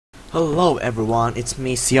Hello everyone, it's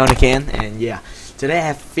me Kyoonyuu, and yeah, today I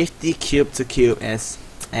have 50 cube to cube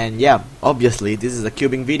and yeah, obviously this is a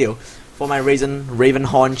cubing video for my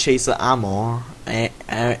Ravenhorn Chaser armor,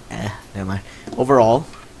 never mind, overall,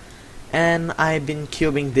 and I've been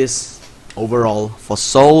cubing this overall for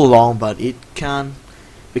so long, but it can't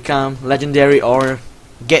become legendary or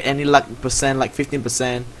get any luck percent like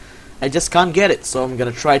 15%. I just can't get it, so I'm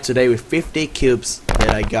gonna try today with 50 cubes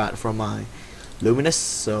that I got from my Luminous.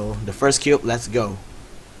 So the first cube, let's go,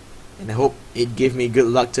 and I hope it give me good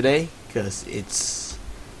luck today, cause it's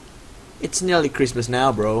nearly Christmas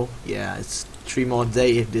now, bro. Yeah, it's 3 more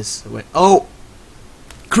days if this went. Oh,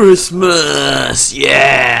 Christmas,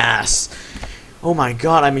 yes. Oh my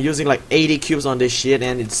god, I'm using like 80 cubes on this shit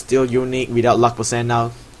and it's still unique without luck percent.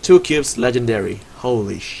 Now 2 cubes legendary,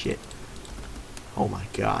 holy shit. Oh my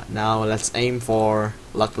god, now let's aim for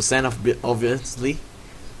luck percent of obviously,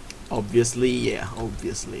 yeah,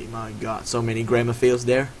 obviously. My god, so many grammar fails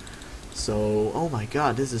there. So, oh my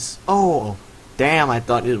god, this is, oh damn, I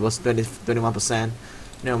thought it was 21%.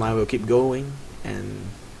 Never mind, we'll keep going, and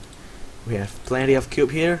we have plenty of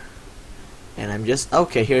cube here, and I'm just,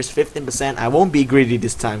 okay, here's 15%. I won't be greedy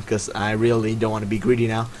this time because I really don't want to be greedy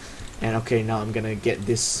now. And okay, now I'm gonna get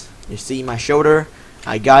this. You see my shoulder,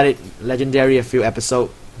 I got it legendary a few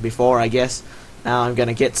episodes before, I guess. Now I'm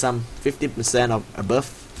gonna get some 50% of a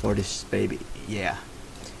buff for this baby. Yeah,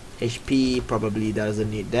 HP probably doesn't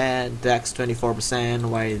need that. Dex 24%.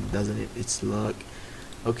 Why doesn't it? It's luck.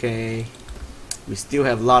 Okay, we still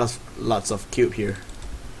have lots of cube here.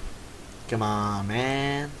 Come on,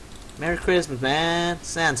 man. Merry Christmas, man.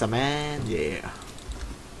 Santa, man. Yeah.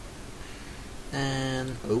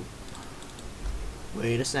 And oh,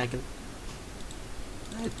 wait a second.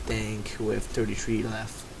 I think we have 33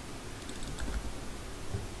 left.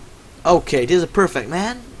 Okay, this is perfect,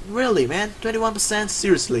 man. Really, man, 21%.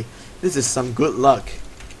 Seriously, this is some good luck.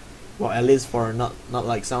 Well, at least for not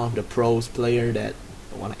like some of the pros player that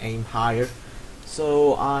want to aim higher.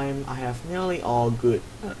 So I have nearly all good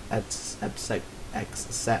except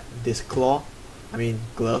this claw. I mean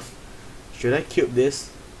glove. Should I cube this?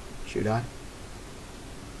 Should I?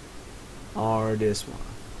 Or this one?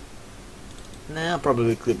 Nah, I'll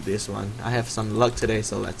probably clip this one. I have some luck today,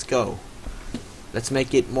 so let's go. Let's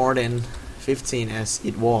make it more than 15 as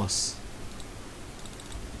it was.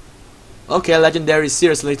 Okay, legendary.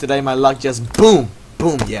 Seriously, today my luck just boom,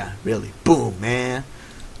 boom. Yeah, really, boom, man.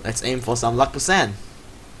 Let's aim for some luck percent.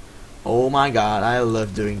 Oh my god, I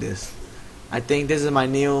love doing this. I think this is my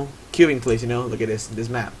new queuing place. You know, look at this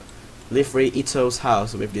map. Live Free Ito's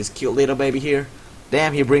house with this cute little baby here.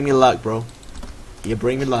 Damn, he bring me luck, bro. He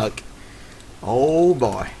bring me luck. Oh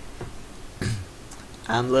boy.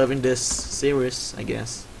 I'm loving this series, I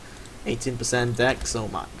guess. 18% dex, oh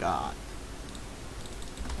my god.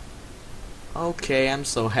 Okay, I'm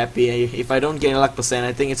so happy. If I don't get luck percent,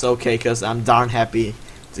 I think it's okay, cause I'm darn happy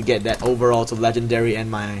to get that overall to legendary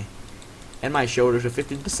and my shoulder to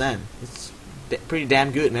 15%. It's pretty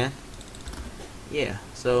damn good, man. Yeah,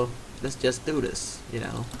 so let's just do this, you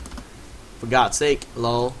know. For God's sake,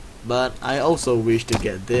 lol. But I also wish to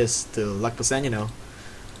get this to luck percent, you know.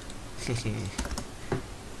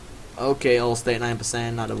 Okay, all state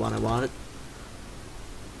 9%, not the one I wanted.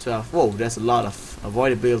 12. Whoa, that's a lot of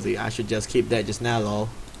avoidability. I should just keep that just now, lol.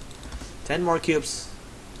 10 more cubes.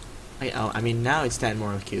 I mean, now it's 10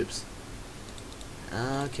 more cubes.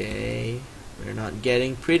 Okay, we're not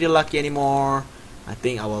getting pretty lucky anymore. I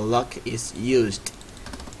think our luck is used.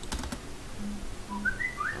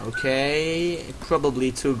 Okay,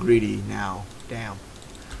 probably too greedy now. Damn.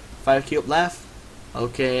 5 cube left.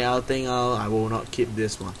 Okay, I will not keep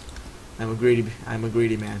this one. I'm a greedy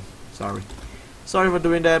man. Sorry for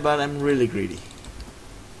doing that, but I'm really greedy.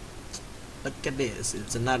 Look at this.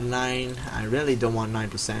 It's another 9. I really don't want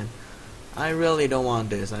 9%. I really don't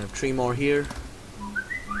want this. I have 3 more here.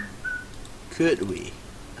 Could we?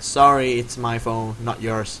 Sorry, it's my phone, not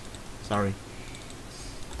yours. Sorry.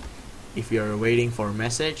 If you're waiting for a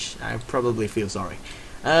message, I probably feel sorry.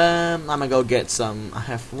 I'm gonna go get some. I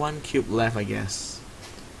have 1 cube left, I guess.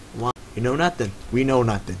 You know nothing. We know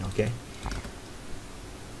nothing, okay?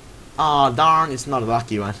 Aw, darn, it's not a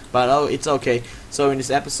lucky one. But oh, it's okay. So in this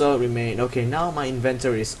episode we made, okay, now my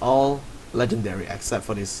inventory is all legendary except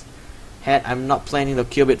for this head. I'm not planning to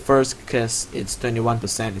cube it first because it's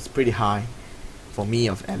 21%. It's pretty high for me,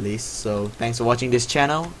 at least. So thanks for watching this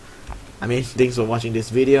channel. Thanks for watching this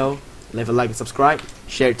video. Leave a like and subscribe.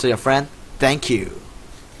 Share it to your friend. Thank you.